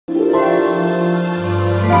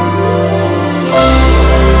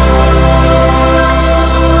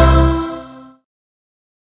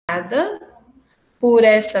obrigada por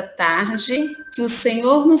essa tarde que o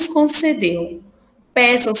Senhor nos concedeu.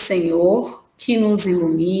 Peço ao Senhor que nos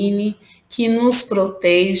ilumine, que nos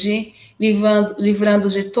protege, livrando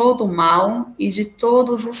de todo o mal e de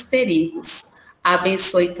todos os perigos.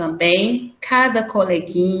 Abençoe também cada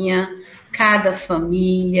coleguinha, cada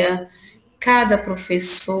família, cada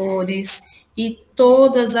professores e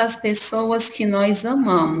todas as pessoas que nós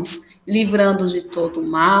amamos, livrando de todo o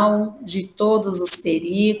mal, de todos os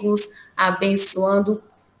perigos, abençoando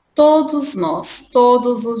todos nós,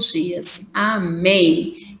 todos os dias.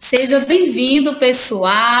 Amém. Seja bem-vindo,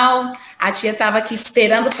 pessoal. A tia estava aqui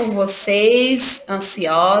esperando por vocês,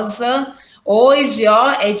 ansiosa. Hoje,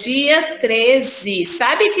 ó, é dia 13.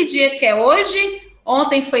 Sabe que dia que é hoje?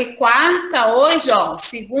 Ontem foi quarta, hoje, ó,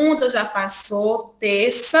 segunda já passou,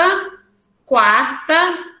 terça,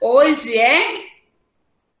 quarta, hoje é...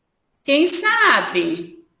 Quem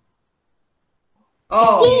sabe?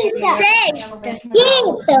 Oh, sexta.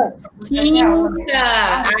 Quinta.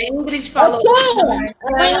 A Ingrid falou.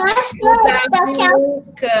 Davi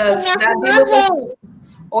Lucas.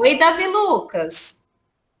 Oi, Davi Lucas.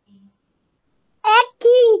 É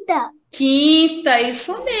quinta. Quinta,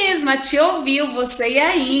 isso mesmo. A tia ouviu você e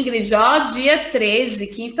a Ingrid. Ó, dia 13,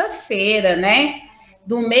 quinta-feira, né?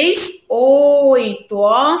 Do mês 8,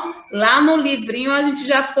 ó, lá no livrinho a gente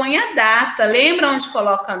já põe a data. Lembra onde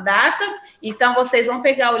coloca a data? Então, vocês vão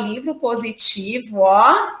pegar o livro positivo,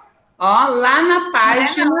 ó, lá na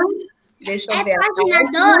página... Deixa eu ver. Página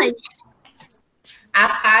 2. A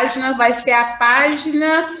página vai ser a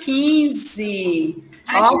página 15.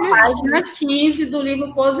 Ó, página 15 do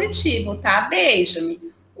livro positivo, tá? Beijo-me.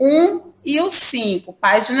 1 e o 5,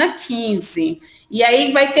 página 15. E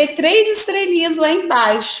aí vai ter 3 estrelinhas lá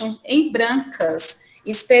embaixo, em brancas,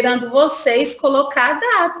 esperando vocês colocar a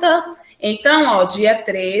data. Então, ó, dia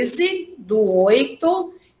 13 do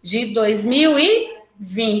 8 de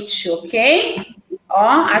 2020, ok? Ó,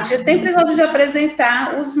 a tia sempre gosta de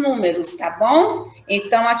apresentar os números, tá bom?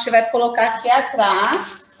 Então, a tia vai colocar aqui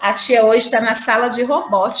atrás. A tia hoje está na sala de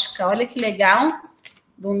robótica, olha que legal.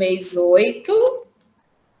 Do mês 8...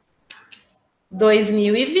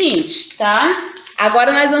 2020, tá?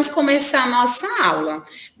 Agora nós vamos começar a nossa aula.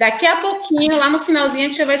 Daqui a pouquinho, lá no finalzinho, a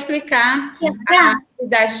gente vai explicar a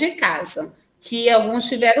atividade de casa, que alguns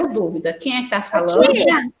tiveram dúvida. Quem é que tá falando?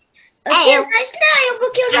 Tá estranho,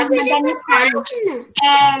 porque eu já fiz essa página.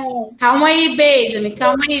 Calma aí, Benjamin,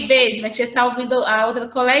 A tia tá ouvindo a outra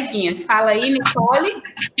coleguinha. Fala aí, Nicole.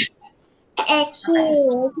 É que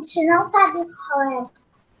a gente não sabe qual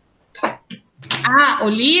é. Ah, o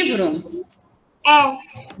livro?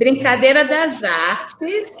 Brincadeira das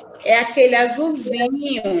Artes, é aquele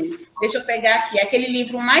azulzinho. Deixa eu pegar aqui, é aquele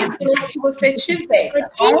livro mais grosso que você tiver.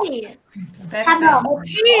 Tá bom.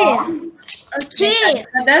 Tia.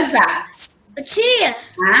 Brincadeira das Artes. Tia.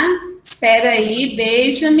 Tá? Espera aí,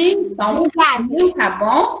 beija-me. Então, tá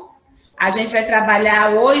bom? A gente vai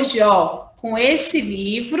trabalhar hoje, ó, com esse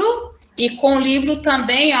livro e com o livro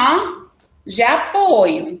também, ó, de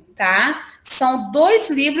apoio, tá? São 2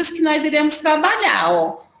 livros que nós iremos trabalhar,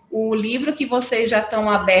 ó. O livro que vocês já estão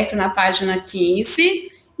abertos na página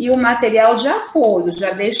 15 e o material de apoio.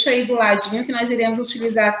 Já deixa aí do ladinho que nós iremos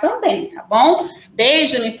utilizar também, tá bom?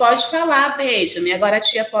 Benjamin, pode falar, Benjamin. Agora a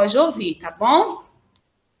tia pode ouvir, tá bom?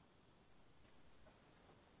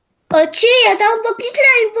 Ô tia, tá um pouco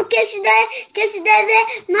estranho, porque esse dever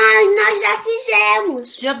nós já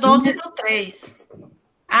fizemos. Dia 12 do 3.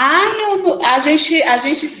 A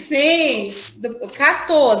gente fez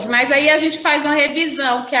 14, mas aí a gente faz uma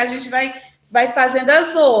revisão, que a gente vai fazendo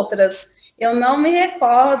as outras. Eu não me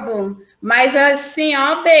recordo, mas assim,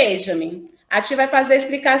 ó, Benjamin, a gente vai fazer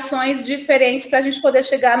explicações diferentes para a gente poder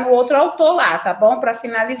chegar no outro autor lá, tá bom? Para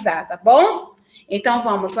finalizar, tá bom? Então,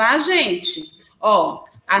 vamos lá, gente. Ó,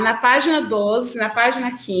 na página 12, na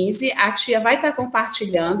página 15, a tia vai estar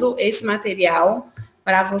compartilhando esse material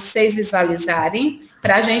para vocês visualizarem,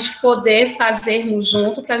 para a gente poder fazermos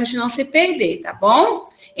junto, para a gente não se perder, tá bom?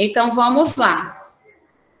 Então, vamos lá.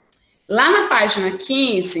 Lá na página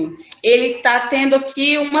 15, ele está tendo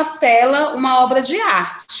aqui uma tela, uma obra de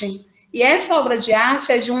arte. E essa obra de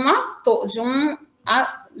arte é de um ator, de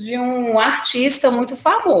um artista muito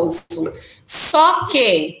famoso. Só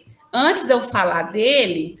que, antes de eu falar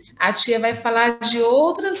dele, a tia vai falar de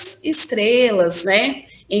outras estrelas, né?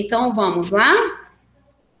 Então, vamos lá?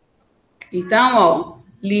 Então, ó,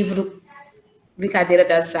 livro Brincadeira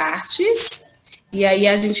das Artes, e aí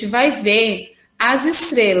a gente vai ver as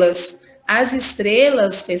estrelas. As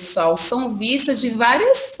estrelas, pessoal, são vistas de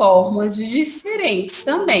várias formas, de diferentes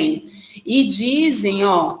também. E dizem,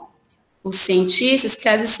 ó, os cientistas que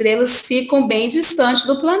as estrelas ficam bem distantes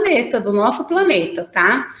do planeta, do nosso planeta,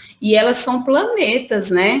 tá? E elas são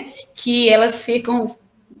planetas, né? Que elas ficam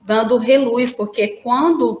dando reluz, porque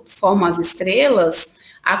quando formam as estrelas,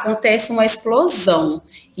 acontece uma explosão.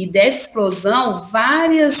 E dessa explosão,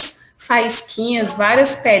 várias faísquinhas,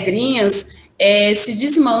 várias pedrinhas se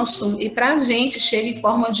desmancham e para a gente chega em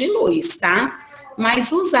forma de luz, tá?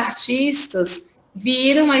 Mas os artistas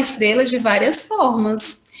viram a estrela de várias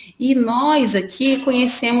formas. E nós aqui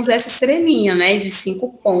conhecemos essa estrelinha, né, de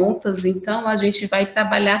 5 pontas. Então, a gente vai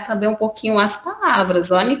trabalhar também um pouquinho as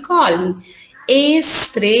palavras. Ó, Nicole,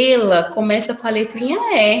 estrela começa com a letrinha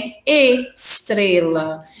E,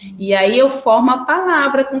 estrela. E aí eu formo a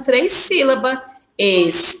palavra com 3 sílabas,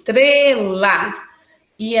 estrela.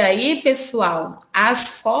 E aí, pessoal,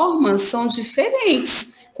 as formas são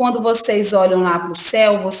diferentes. Quando vocês olham lá para o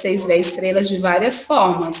céu, vocês veem estrelas de várias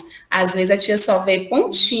formas. Às vezes a tia só vê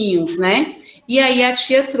pontinhos, né? E aí a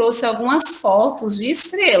tia trouxe algumas fotos de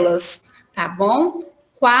estrelas, tá bom?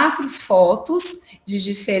 4 fotos de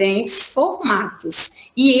diferentes formatos.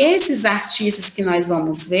 E esses artistas que nós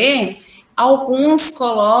vamos ver, alguns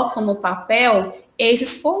colocam no papel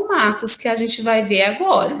esses formatos que a gente vai ver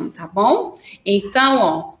agora, tá bom? Então,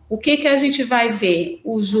 ó, o que a gente vai ver?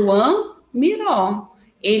 O João Miró.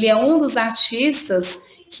 Ele é um dos artistas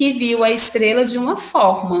que viu a estrela de uma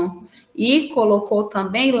forma e colocou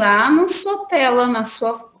também lá na sua tela, na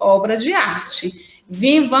sua obra de arte.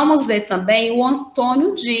 Vamos ver também o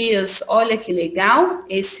Antônio Dias. Olha que legal,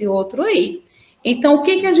 esse outro aí. Então, o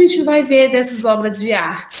que a gente vai ver dessas obras de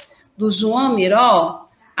arte? Do João Miró,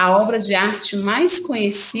 a obra de arte mais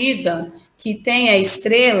conhecida que tem a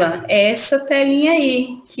estrela é essa telinha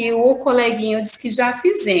aí, que o coleguinho disse que já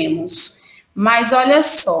fizemos. Mas olha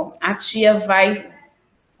só, a tia vai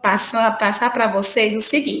passar para vocês o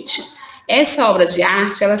seguinte. Essa obra de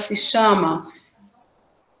arte, ela se chama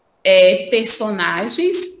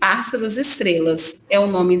Personagens, Pássaros, Estrelas. É o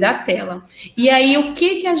nome da tela. E aí, o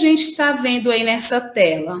que a gente está vendo aí nessa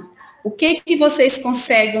tela? O que vocês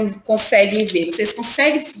conseguem ver? Vocês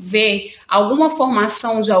conseguem ver alguma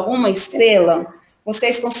formação de alguma estrela?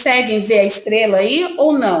 Vocês conseguem ver a estrela aí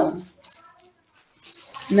ou não?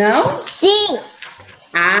 Não? Sim.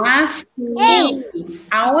 Ah, sim.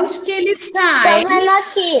 Aonde que ele está? Tô vendo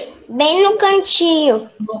aqui, bem no cantinho.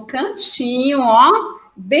 No cantinho, ó.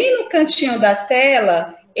 Bem no cantinho da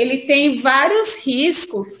tela, ele tem vários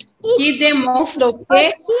riscos que demonstram o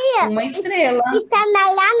quê? Tia, uma estrela. Está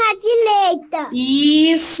lá na direita.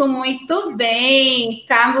 Isso, muito bem.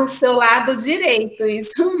 Está no seu lado direito,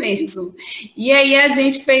 isso mesmo. E aí a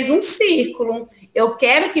gente fez um círculo. Eu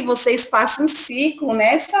quero que vocês façam um círculo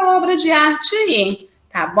nessa obra de arte aí,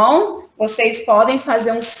 tá bom? Vocês podem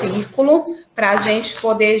fazer um círculo para a gente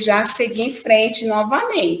poder já seguir em frente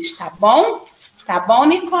novamente, tá bom? Tá bom,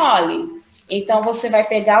 Nicole? Então, você vai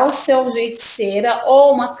pegar o seu giz de cera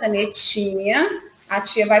ou uma canetinha. A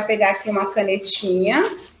tia vai pegar aqui uma canetinha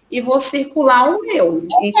e vou circular o meu.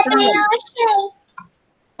 Então,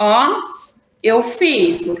 ó, eu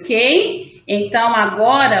fiz, ok? Então,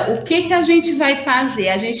 agora, o que a gente vai fazer?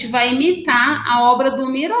 A gente vai imitar a obra do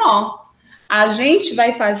Miró. A gente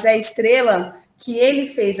vai fazer a estrela que ele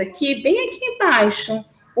fez aqui, bem aqui embaixo.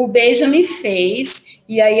 O Benjamin fez,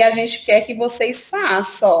 e aí a gente quer que vocês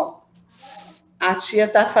façam, ó. A tia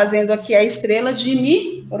tá fazendo aqui a estrela de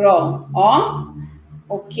Miró, ó.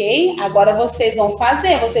 Ok? Agora vocês vão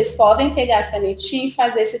fazer, vocês podem pegar a canetinha e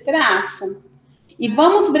fazer esse traço. E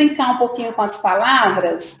vamos brincar um pouquinho com as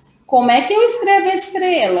palavras? Como é que eu escrevo a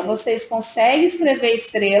estrela? Vocês conseguem escrever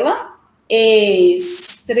estrela?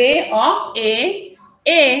 Ó, E.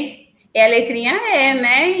 É a letrinha E,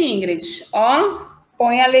 né, Ingrid? Ó.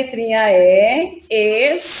 Põe a letrinha E,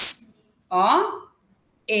 ó,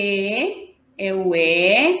 E, é o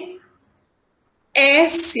E,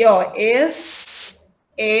 S, ó,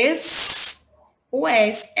 o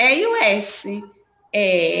S, E e o S,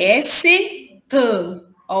 S, T,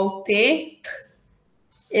 ó, o T,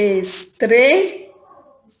 estre,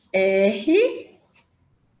 R,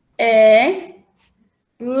 E,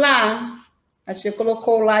 lá. A tia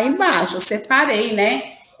colocou lá embaixo, eu separei,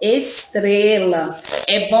 né? Estrela.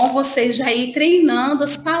 É bom vocês já ir treinando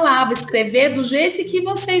as palavras, escrever do jeito que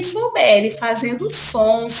vocês souberem, fazendo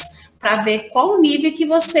sons, para ver qual nível que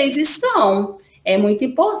vocês estão. É muito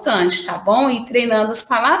importante, tá bom? Ir treinando as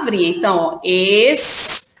palavrinhas. Então, ó,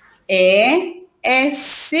 S,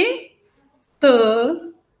 T,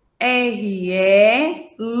 R,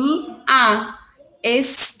 L, A.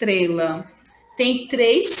 Estrela. Tem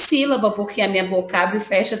 3 sílabas, porque a minha boca abre e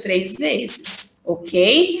fecha 3 vezes,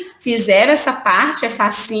 ok? Fizeram essa parte, é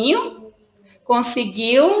facinho?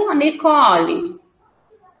 Conseguiu, Nicole?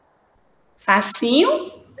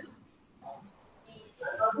 Facinho?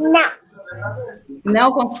 Não.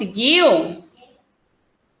 Não conseguiu?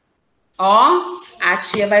 Ó, a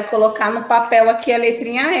tia vai colocar no papel aqui a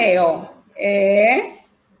letrinha E, ó.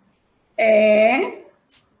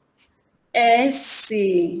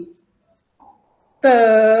 S, T,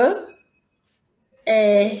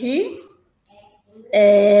 R,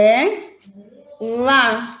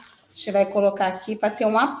 lá. A gente vai colocar aqui para ter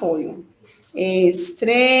um apoio.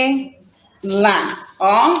 Estrela,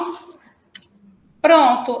 ó.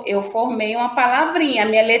 Pronto, eu formei uma palavrinha. A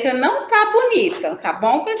minha letra não tá bonita, tá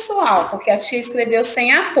bom, pessoal? Porque a tia escreveu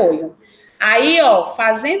sem apoio. Aí, ó,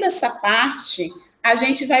 fazendo essa parte, a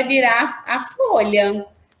gente vai virar a folha.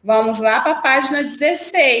 Vamos lá para a página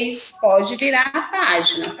 16. Pode virar a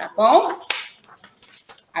página, tá bom?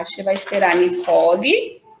 A tia vai esperar a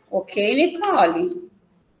Nicole. Ok, Nicole?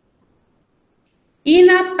 E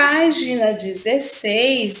na página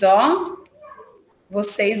 16, ó,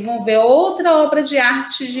 vocês vão ver outra obra de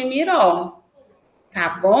arte de Miró, tá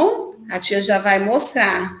bom? A tia já vai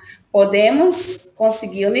mostrar. Podemos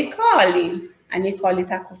conseguir o Nicole. A Nicole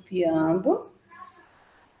está copiando.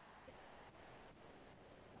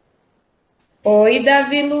 Oi,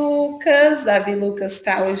 Davi Lucas. Davi Lucas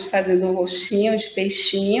está hoje fazendo um rostinho de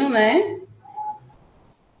peixinho, né?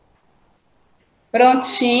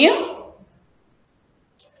 Prontinho?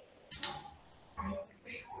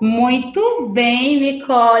 Muito bem,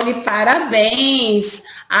 Nicole, parabéns.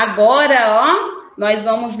 Agora, ó, nós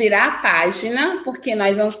vamos virar a página, porque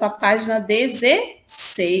nós vamos para a página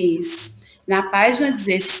 16. Na página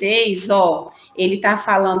 16, ó, ele está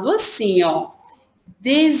falando assim, ó,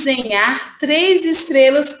 desenhar 3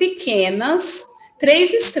 estrelas pequenas,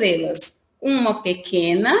 3 estrelas, uma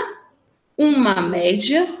pequena, uma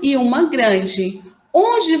média e uma grande.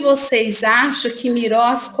 Onde vocês acham que Miró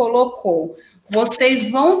as colocou? Vocês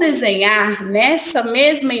vão desenhar nessa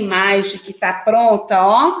mesma imagem que está pronta,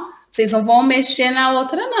 ó. Vocês não vão mexer na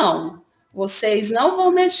outra, não. Vocês não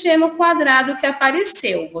vão mexer no quadrado que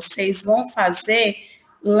apareceu. Vocês vão fazer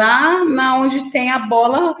lá na onde tem a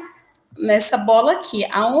bola, nessa bola aqui.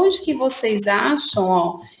 Aonde que vocês acham,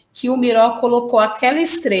 ó, que o Miró colocou aquela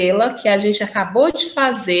estrela que a gente acabou de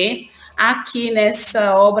fazer aqui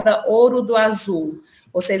nessa obra Ouro do Azul?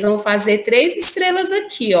 Vocês vão fazer 3 estrelas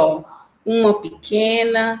aqui, ó. Uma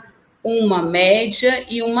pequena, uma média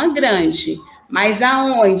e uma grande. Mas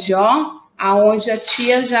aonde, ó? Aonde a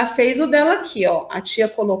tia já fez o dela aqui, ó. A tia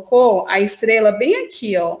colocou a estrela bem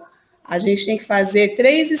aqui, ó. A gente tem que fazer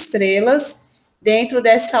 3 estrelas dentro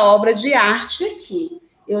dessa obra de arte aqui.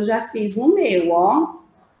 Eu já fiz o meu, ó,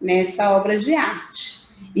 nessa obra de arte.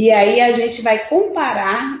 E aí a gente vai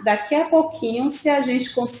comparar daqui a pouquinho se a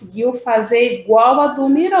gente conseguiu fazer igual a do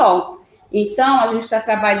Miró. Então, a gente está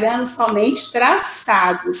trabalhando somente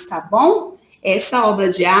traçados, tá bom? Essa obra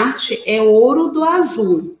de arte é Ouro do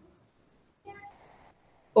Azul.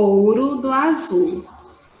 Ouro do Azul.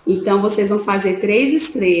 Então, vocês vão fazer 3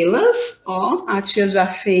 estrelas, ó, a tia já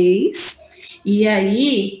fez. E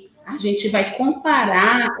aí, a gente vai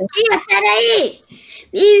comparar. Tia, peraí.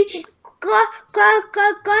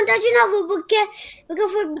 Conta de novo, porque eu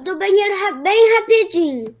fui do banheiro bem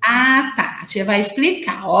rapidinho. Ah, tá. A tia vai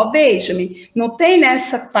explicar. Ó, Benjamin, não tem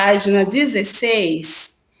nessa página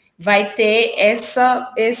 16? Vai ter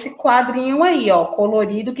esse quadrinho aí, ó,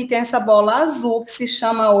 colorido, que tem essa bola azul, que se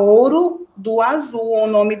chama Ouro do Azul, o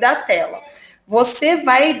nome da tela. Você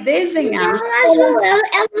vai desenhar. Azul, eu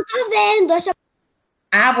não tô vendo.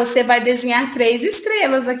 Ah, você vai desenhar 3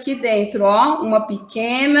 estrelas aqui dentro, ó. Uma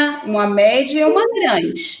pequena, uma média e uma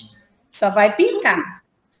grande. Só vai pintar.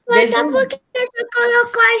 Mas é porque você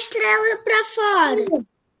colocou a estrela para fora.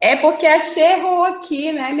 É porque a tia errou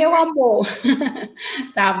aqui, né, meu amor?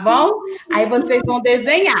 Tá bom? Aí vocês vão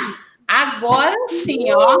desenhar. Agora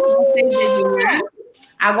sim, ó. Vocês desenhar.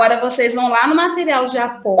 Agora vocês vão lá no material de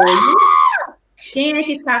apoio. Quem é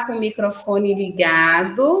que está com o microfone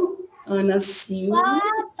ligado? Ana Silva. A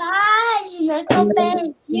página que eu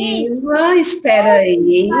perdi. Silva, espera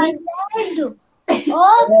aí. Fazendo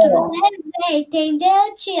outro dever,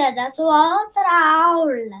 entendeu, tia? Da sua outra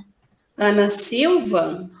aula. Ana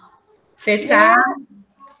Silva, você está...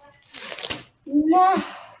 Não.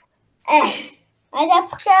 Mas é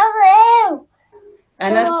porque eu.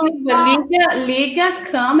 Ana Silva, liga a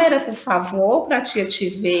câmera, por favor, para a tia te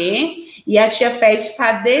ver. E a tia pede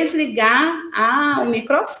para desligar o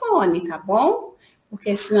microfone, tá bom?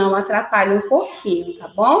 Porque senão atrapalha um pouquinho, tá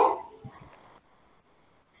bom?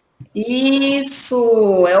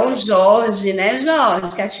 Isso, é o Jorge, né,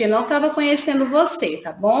 Jorge? Que a tia não estava conhecendo você,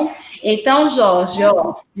 tá bom? Então, Jorge,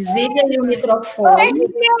 ó, desliga aí o microfone.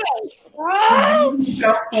 Desliga o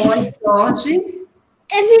microfone, Jorge.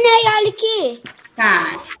 Terminei, olha aqui.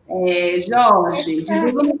 Tá, Jorge,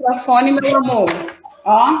 desliga o microfone, meu amor.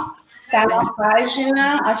 Ó, tá na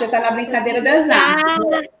página, a tia tá na brincadeira das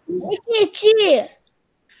artes. Aqui, tia.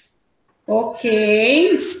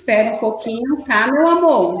 Ok, espera um pouquinho, tá, meu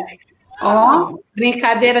amor? Ó,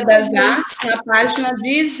 brincadeira das artes, na página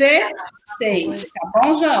 16, tá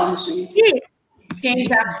bom, Jorge? Quem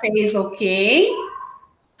já fez, ok.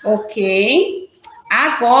 Ok.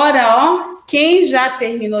 Agora, ó, quem já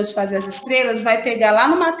terminou de fazer as estrelas vai pegar lá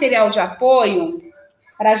no material de apoio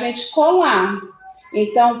para a gente colar.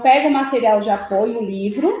 Então, pega o material de apoio, o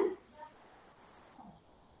livro,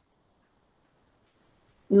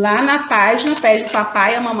 lá na página, pede o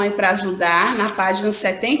papai e a mamãe para ajudar, na página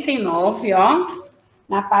 79, ó.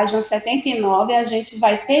 Na página 79, a gente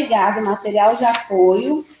vai pegar do material de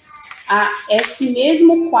apoio esse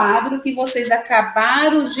mesmo quadro que vocês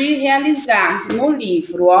acabaram de realizar no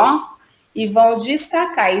livro, ó. E vão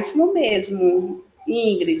destacar, isso mesmo,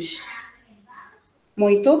 Ingrid.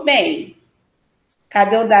 Muito bem.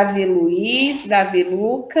 Cadê o Davi Luiz, Davi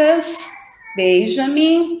Lucas,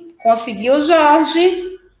 Benjamin? Conseguiu,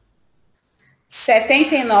 Jorge?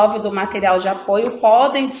 79 do material de apoio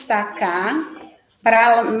podem destacar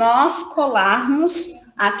para nós colarmos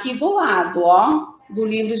aqui do lado, ó, do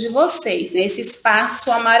livro de vocês, nesse espaço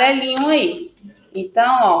amarelinho aí.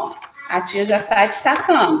 Então, ó, a tia já está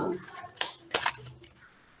destacando.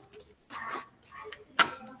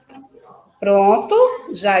 Pronto,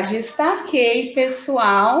 já destaquei,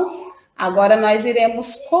 pessoal. Agora nós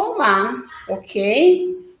iremos colar,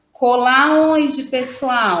 ok? Colar onde,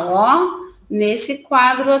 pessoal? Ó, nesse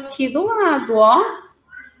quadro aqui do lado, ó.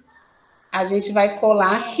 A gente vai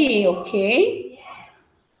colar aqui, ok?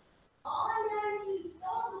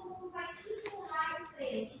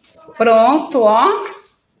 Pronto, ó.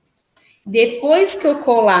 Depois que eu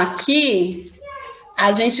colar aqui,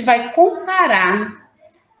 a gente vai comparar.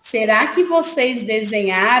 Será que vocês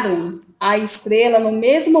desenharam a estrela no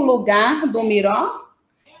mesmo lugar do miró?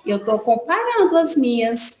 Eu estou comparando as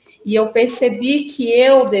minhas e eu percebi que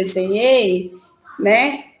eu desenhei,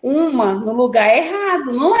 né, uma no lugar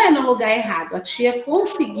errado. Não é no lugar errado. A tia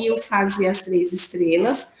conseguiu fazer as 3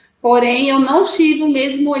 estrelas, porém eu não tive o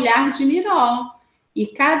mesmo olhar de miró. E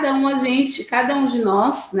cada um de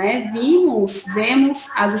nós, né, vemos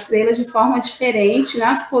as estrelas de forma diferente,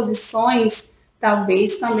 nas posições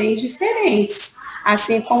talvez também diferentes.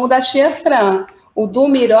 Assim como o da tia Fran. O do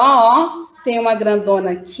miró, ó, tem uma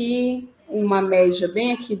grandona aqui, uma média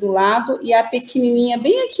bem aqui do lado e a pequenininha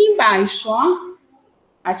bem aqui embaixo, ó.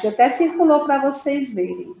 A tia até circulou para vocês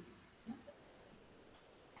verem.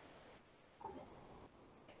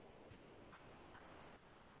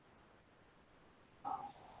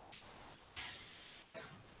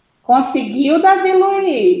 Conseguiu, Davi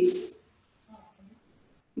Luiz?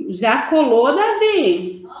 Já colou,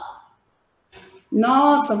 Davi?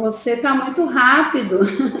 Nossa, você está muito rápido.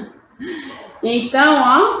 Então,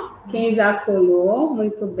 ó, quem já colou,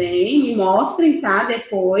 muito bem, me mostrem, tá?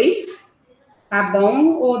 Depois, tá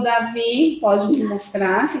bom? O Davi, pode me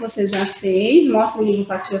mostrar se você já fez. Mostra o livro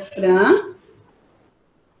para a tia Fran.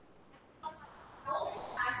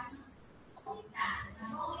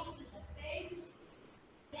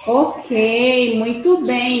 Ok, muito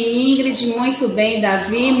bem, Ingrid, muito bem,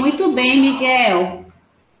 Davi, muito bem, Miguel.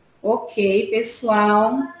 Ok,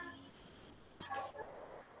 pessoal.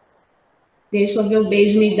 Deixa eu ver o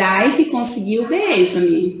beijo me dai que conseguiu o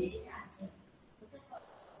beijo-me.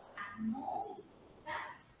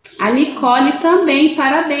 A Nicole também,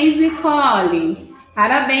 parabéns, Nicole.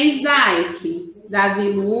 Parabéns, Daik. Davi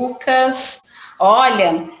Lucas.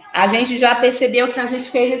 Olha, a gente já percebeu que a gente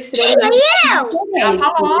fez estrela diferente, né?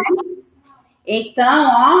 Então,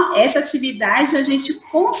 ó, essa atividade a gente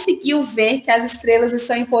conseguiu ver que as estrelas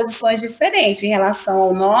estão em posições diferentes em relação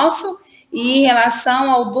ao nosso e em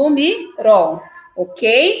relação ao do miró,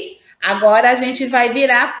 ok? Agora a gente vai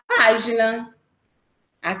virar a página.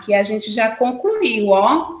 Aqui a gente já concluiu,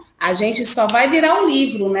 ó. A gente só vai virar o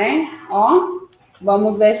livro, né? Ó,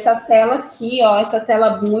 vamos ver essa tela aqui, ó. Essa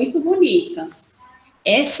tela muito bonita.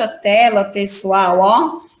 Essa tela, pessoal,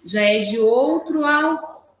 ó, já é de outro.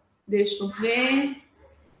 Deixa eu ver.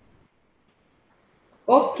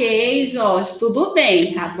 Ok, Jorge, tudo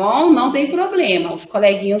bem, tá bom? Não tem problema. Os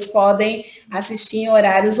coleguinhas podem assistir em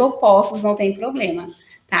horários opostos, não tem problema,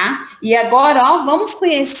 tá? E agora, ó, vamos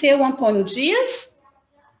conhecer o Antônio Dias?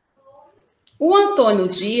 O Antônio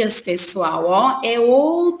Dias, pessoal, ó, é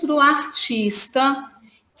outro artista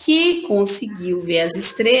que conseguiu ver as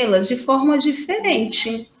estrelas de forma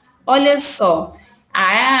diferente. Olha só.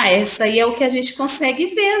 Ah, essa aí é o que a gente consegue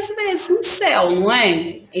ver às vezes no céu, não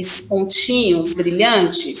é? Esses pontinhos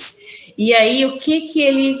brilhantes. E aí, o que que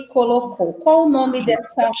ele colocou? Qual o nome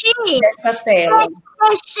dessa tela?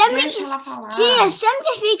 Deixa ela falar. Tia,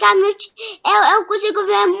 sempre fica no... Eu consigo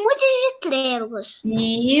ver muitas estrelas.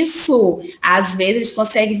 Isso. Às vezes a gente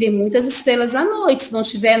consegue ver muitas estrelas à noite. Se não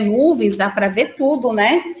tiver nuvens, dá para ver tudo,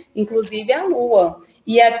 né? Inclusive a lua.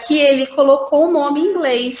 E aqui ele colocou o nome em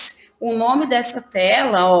inglês. O nome dessa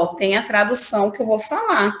tela, ó, tem a tradução que eu vou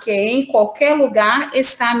falar, que é Em Qualquer Lugar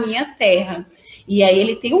Está a Minha Terra. E aí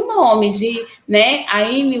ele tem o nome de, né,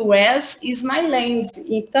 Anywhere is My Land.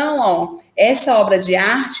 Então, ó, essa obra de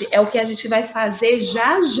arte é o que a gente vai fazer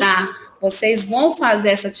já já. Vocês vão fazer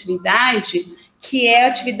essa atividade, que é a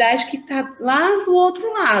atividade que está lá do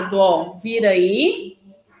outro lado, ó. Vira aí,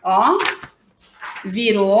 ó.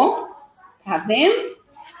 Virou, tá vendo?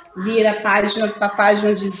 Vira a página para a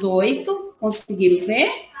página 18. Conseguiram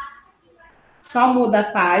ver? Só muda a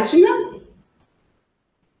página.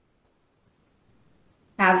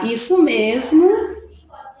 Tá, isso mesmo.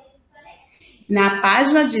 Na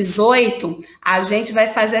página 18, a gente vai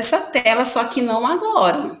fazer essa tela, só que não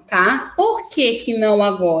agora, tá? Por que que não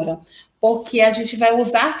agora? Porque a gente vai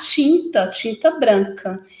usar tinta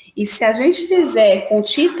branca. E se a gente fizer com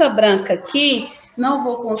tinta branca aqui, não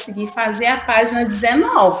vou conseguir fazer a página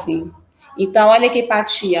 19. Então, olha aqui para a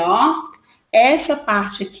tia, ó. Essa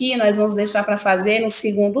parte aqui nós vamos deixar para fazer no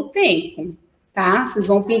segundo tempo, tá? Vocês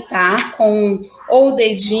vão pintar com ou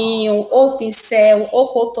dedinho, ou pincel, ou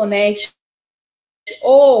cotonete,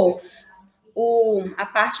 ou a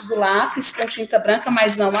parte do lápis com tinta branca,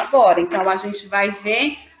 mas não agora. Então, a gente vai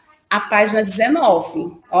ver a página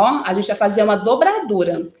 19. Ó, a gente vai fazer uma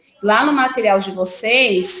dobradura. Lá no material de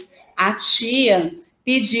vocês, a tia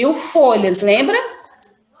pediu folhas, lembra?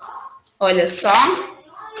 Olha só.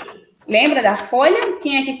 Lembra da folha?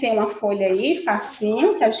 Quem é que tem uma folha aí,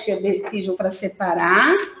 facinho, que a tia pediu para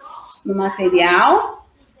separar no material?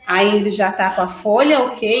 A Ingrid já está com a folha,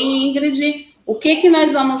 ok, Ingrid? O que que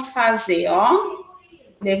nós vamos fazer, ó?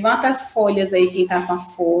 Levanta as folhas aí, quem está com a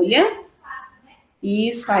folha.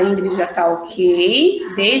 Isso, a Ingrid já está ok.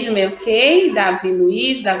 Beijo, meu ok. Davi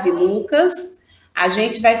Luiz, Davi Lucas. A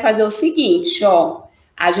gente vai fazer o seguinte, ó.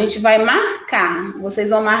 A gente vai marcar.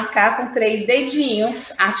 Vocês vão marcar com 3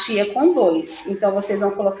 dedinhos, a tia com 2. Então, vocês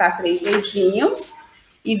vão colocar 3 dedinhos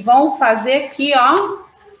e vão fazer aqui, ó.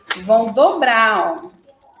 Vão dobrar, ó.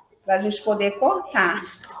 Para a gente poder cortar.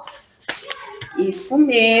 Isso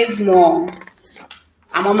mesmo.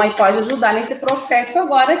 A mamãe pode ajudar nesse processo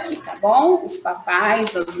agora aqui, tá bom? Os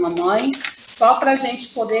papais, as mamães, só para a gente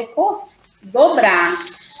poder dobrar.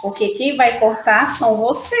 Porque quem vai cortar são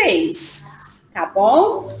vocês, tá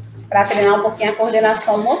bom? Para treinar um pouquinho a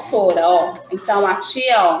coordenação motora, ó. Então, a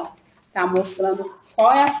tia, ó, tá mostrando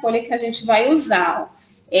qual é a folha que a gente vai usar, ó.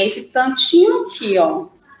 É esse tantinho aqui, ó.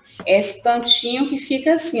 Esse tantinho que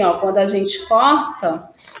fica assim, ó. Quando a gente corta,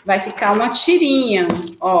 vai ficar uma tirinha,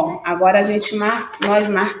 ó. Agora nós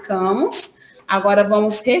marcamos. Agora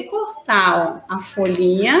vamos recortar, ó, a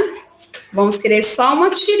folhinha. Vamos querer só uma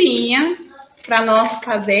tirinha para nós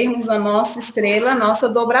fazermos a nossa estrela, a nossa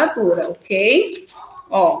dobradura, ok?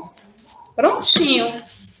 Ó, prontinho.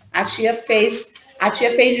 A tia fez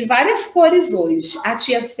de várias cores hoje. A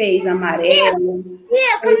tia fez amarelo.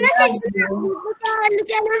 Tia, como é que a gente falando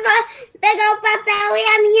que ela vai pegar o papel e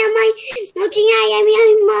a minha mãe não tinha aí, a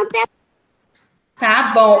minha irmã pegou.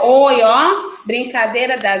 Tá bom. Oi, ó.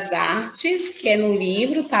 Brincadeira das Artes, que é no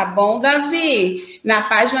livro, tá bom, Davi? Na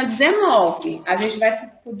página 19. A gente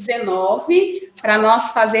vai pro 19 para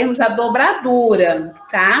nós fazermos a dobradura,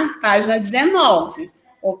 tá? Página 19,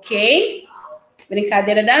 ok?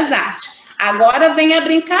 Brincadeira das Artes. Agora vem a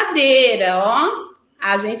brincadeira, ó.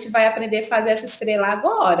 A gente vai aprender a fazer essa estrela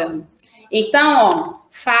agora. Então, ó,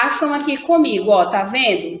 façam aqui comigo, ó, tá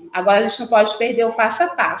vendo? Agora a gente não pode perder o passo a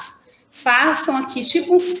passo. Façam aqui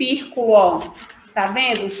tipo um círculo, ó. Tá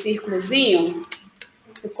vendo? Um círculozinho.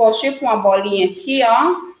 Ficou tipo uma bolinha aqui,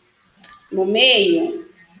 ó. No meio.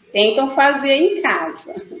 Tentam fazer em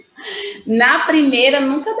casa. Na primeira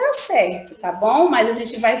nunca dá certo, tá bom? Mas a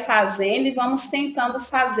gente vai fazendo e vamos tentando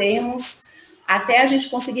fazermos até a gente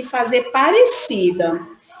conseguir fazer parecida.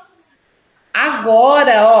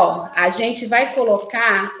 Agora, ó, a gente vai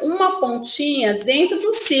colocar uma pontinha dentro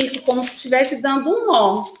do círculo, como se estivesse dando um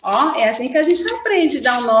nó. Ó, é assim que a gente aprende a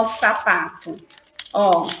dar o nosso sapato.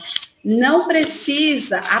 Ó, Não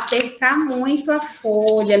precisa apertar muito a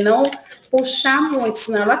folha, não puxar muito,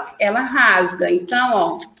 senão ela rasga. Então,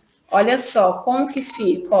 ó, olha só como que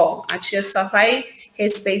fica, ó. A tia só vai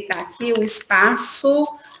respeitar aqui o espaço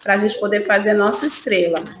para a gente poder fazer a nossa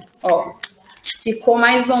estrela, ó. Ficou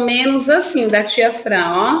mais ou menos assim, da tia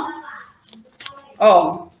Fran, ó.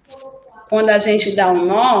 Ó, quando a gente dá um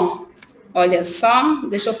nó, olha só,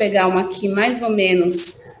 deixa eu pegar uma aqui mais ou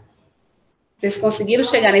menos. Vocês conseguiram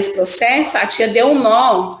chegar nesse processo? A tia deu um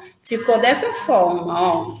nó, ficou dessa forma,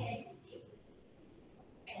 ó.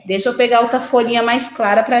 Deixa eu pegar outra folhinha mais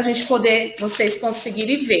clara para a gente poder, vocês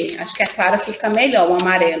conseguirem ver. Acho que a clara fica melhor, o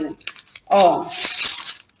amarelo. Ó,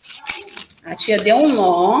 a tia deu um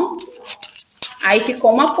nó, aí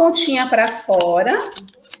ficou uma pontinha para fora,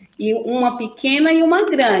 e uma pequena e uma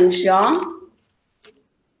grande, ó.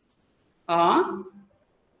 Ó.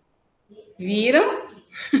 Viram?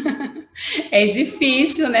 É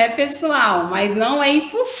difícil, né, pessoal? Mas não é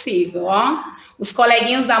impossível, ó. Os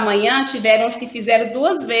coleguinhas da manhã tiveram os que fizeram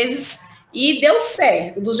 2 vezes e deu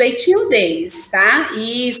certo, do jeitinho deles, tá?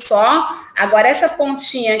 Isso, ó. Agora essa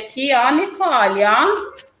pontinha aqui, ó, Nicole, ó.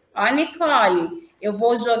 Ó, Nicole, eu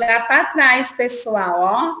vou jogar para trás, pessoal,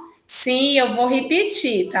 ó. Sim, eu vou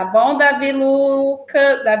repetir, tá bom, Davi Luiz,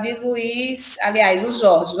 aliás, o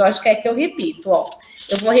Jorge quer que eu repita, ó.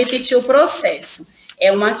 Eu vou repetir o processo.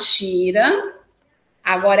 É uma tira.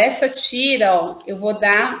 Agora, essa tira, ó, eu vou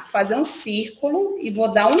fazer um círculo e vou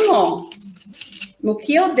dar um nó. No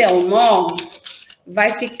que eu der um nó,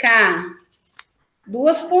 vai ficar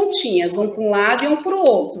 2 pontinhas, um para um lado e um para o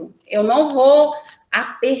outro. Eu não vou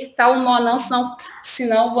apertar o nó, não,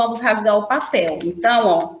 senão vamos rasgar o papel. Então,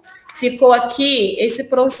 ó, ficou aqui esse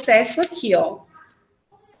processo aqui, ó.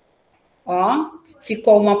 Ó,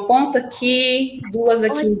 ficou uma ponta aqui, 2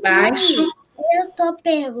 aqui embaixo. Eu tô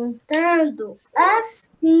perguntando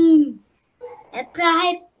assim, é para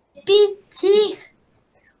repetir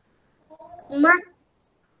uma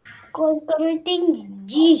coisa que eu não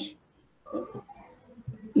entendi.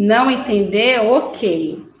 Não entendeu?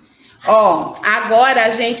 Ok. Ó, agora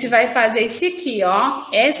a gente vai fazer esse aqui, ó.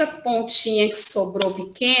 Essa pontinha que sobrou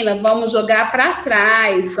pequena, vamos jogar para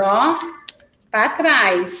trás, ó. Para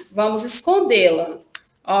trás. Vamos escondê-la,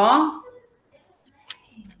 ó.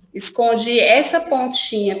 Escondi essa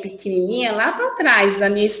pontinha pequenininha lá para trás da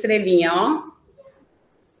minha estrelinha, ó.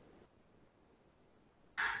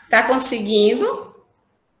 Tá conseguindo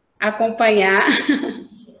acompanhar?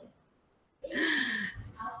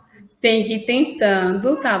 Tem que ir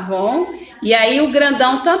tentando, tá bom? E aí o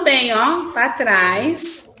grandão também, ó, para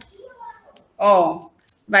trás. Ó,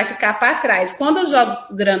 vai ficar para trás. Quando eu jogo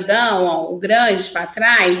o grandão, ó, o grande para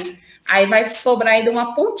trás, aí vai sobrar ainda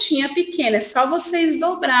uma pontinha pequena. É só vocês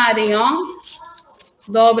dobrarem, ó.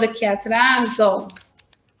 Dobra aqui atrás, ó,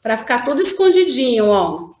 para ficar tudo escondidinho,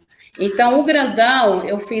 ó. Então, o grandão,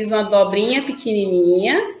 eu fiz uma dobrinha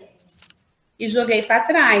pequenininha e joguei para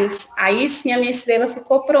trás. Aí sim a minha estrela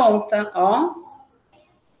ficou pronta, ó.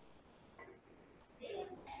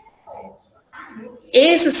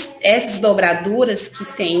 Essas dobraduras que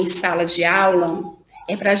tem em sala de aula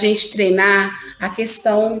é para a gente treinar a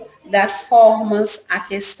questão das formas, a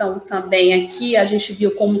questão também aqui, a gente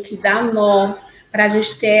viu como que dá nó, para a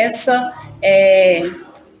gente ter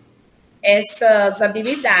essas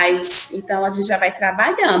habilidades. Então, a gente já vai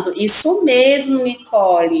trabalhando. Isso mesmo,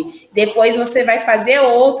 Nicole. Depois você vai fazer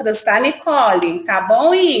outras, tá, Nicole? Tá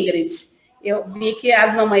bom, Ingrid? Eu vi que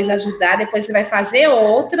as mamães ajudaram, depois você vai fazer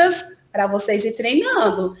outras para vocês ir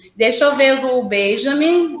treinando. Deixa eu ver do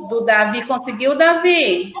Benjamin, do Davi. Conseguiu,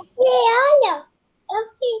 Davi? Olha, eu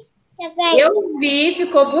fiz. Eu vi,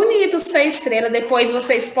 ficou bonito essa estrela. Depois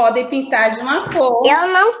vocês podem pintar de uma cor. Eu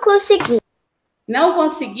não consegui. Não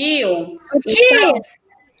conseguiu? Tia,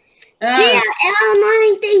 tia, eu não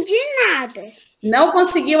entendi nada. Não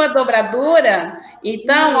conseguiu a dobradura?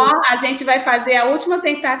 Então, ó, a gente vai fazer a última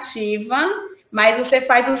tentativa, mas você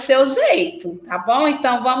faz do seu jeito, tá bom?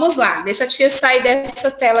 Então, vamos lá. Deixa a tia sair dessa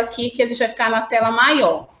tela aqui, que a gente vai ficar na tela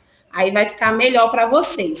maior. Aí vai ficar melhor para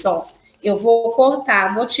vocês, ó. Eu vou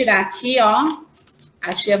cortar, vou tirar aqui, ó.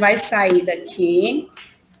 A tia vai sair daqui,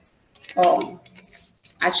 ó.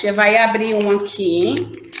 A tia vai abrir um aqui,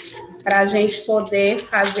 para a gente poder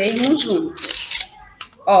fazermos juntos.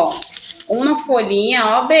 Ó, uma folhinha,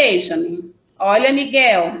 ó, Benjamin. Olha,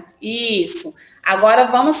 Miguel. Isso. Agora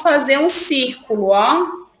vamos fazer um círculo, ó.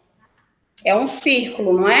 É um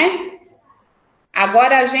círculo, não é?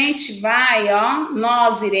 Agora a gente vai, ó,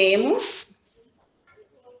 nós iremos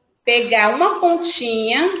pegar uma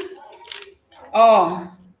pontinha, ó,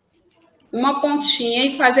 uma pontinha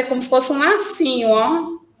e fazer como se fosse um lacinho,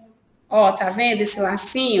 ó. Ó, tá vendo esse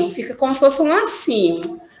lacinho? Fica como se fosse um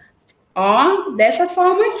lacinho. Ó, dessa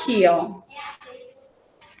forma aqui, ó.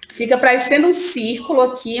 Fica parecendo um círculo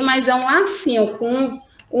aqui, mas é um lacinho com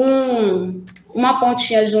uma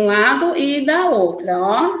pontinha de um lado e da outra,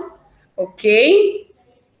 ó. Ok?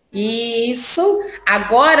 Isso.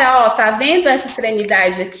 Agora, ó, tá vendo essa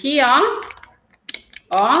extremidade aqui, ó?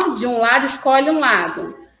 Ó, de um lado, escolhe um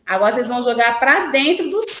lado. Agora vocês vão jogar para dentro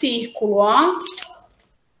do círculo, ó.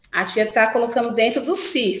 A tia tá colocando dentro do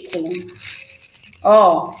círculo.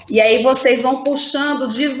 Ó, e aí vocês vão puxando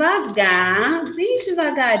devagar, bem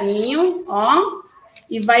devagarinho, ó,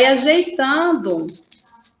 e vai ajeitando.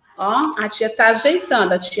 Ó, a tia tá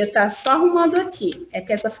ajeitando, a tia tá só arrumando aqui. É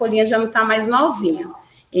que essa folhinha já não tá mais novinha.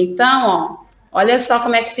 Então, ó, olha só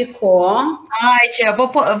como é que ficou, ó. Ai, tia,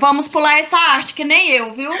 vamos pular essa arte, que nem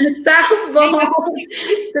eu, viu? Tá bom,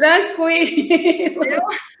 tranquilo.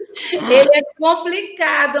 Ele é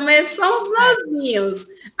complicado, mas são os novinhos.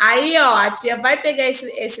 Aí, ó, a tia vai pegar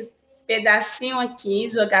esse pedacinho aqui,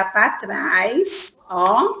 jogar para trás,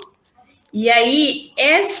 ó. E aí,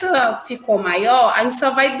 essa ficou maior, a gente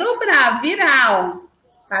só vai dobrar, virar, ó,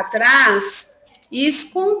 para trás e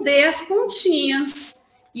esconder as pontinhas.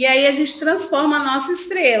 E aí, a gente transforma a nossa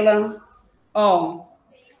estrela. Ó,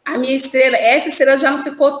 a minha estrela, essa estrela já não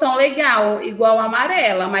ficou tão legal, igual a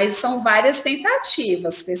amarela, mas são várias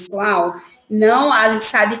tentativas, pessoal. Não, a gente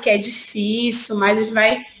sabe que é difícil, mas a gente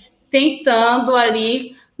vai tentando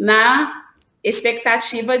ali na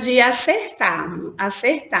expectativa de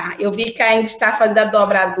acertar. Eu vi que a Índia está fazendo a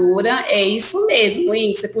dobradura, é isso mesmo,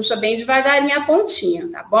 Índia, você puxa bem devagarinho a pontinha,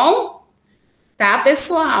 tá bom? Tá,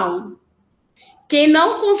 pessoal? Quem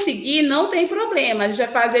não conseguir, não tem problema, a gente vai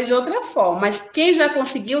fazer de outra forma. Mas quem já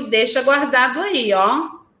conseguiu, deixa guardado aí, ó.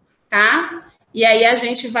 Tá? E aí a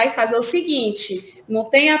gente vai fazer o seguinte, não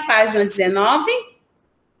tem a página 19?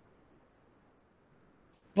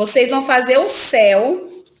 Vocês vão fazer o céu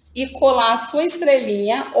e colar a sua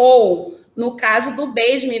estrelinha, ou, no caso do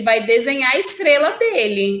Benjamin, vai desenhar a estrela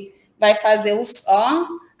dele. Vai fazer, ó,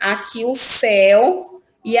 aqui o céu,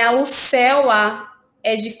 e o céu,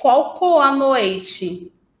 é de qual cor à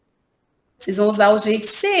noite? Vocês vão usar o giz de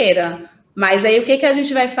cera. Mas aí o que a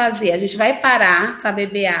gente vai fazer? A gente vai parar para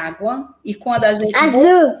beber água e quando a gente...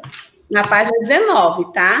 Azul. Na página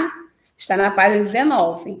 19, tá? Está na página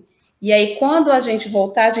 19. E aí quando a gente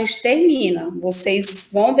voltar, a gente termina. Vocês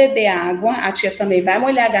vão beber água, a tia também vai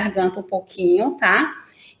molhar a garganta um pouquinho, tá?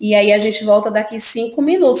 E aí a gente volta daqui 5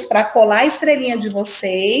 minutos para colar a estrelinha de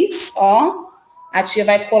vocês, ó. A tia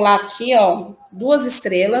vai colar aqui, ó, 2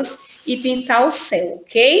 estrelas e pintar o céu,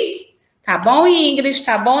 ok? Tá bom, Ingrid?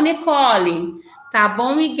 Tá bom, Nicole? Tá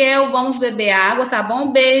bom, Miguel? Vamos beber água, tá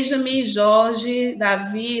bom? Benjamin, Jorge,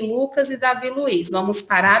 Davi, Lucas e Davi Luiz. Vamos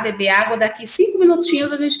parar, beber água. Daqui 5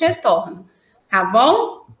 minutinhos a gente retorna, tá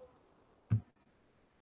bom?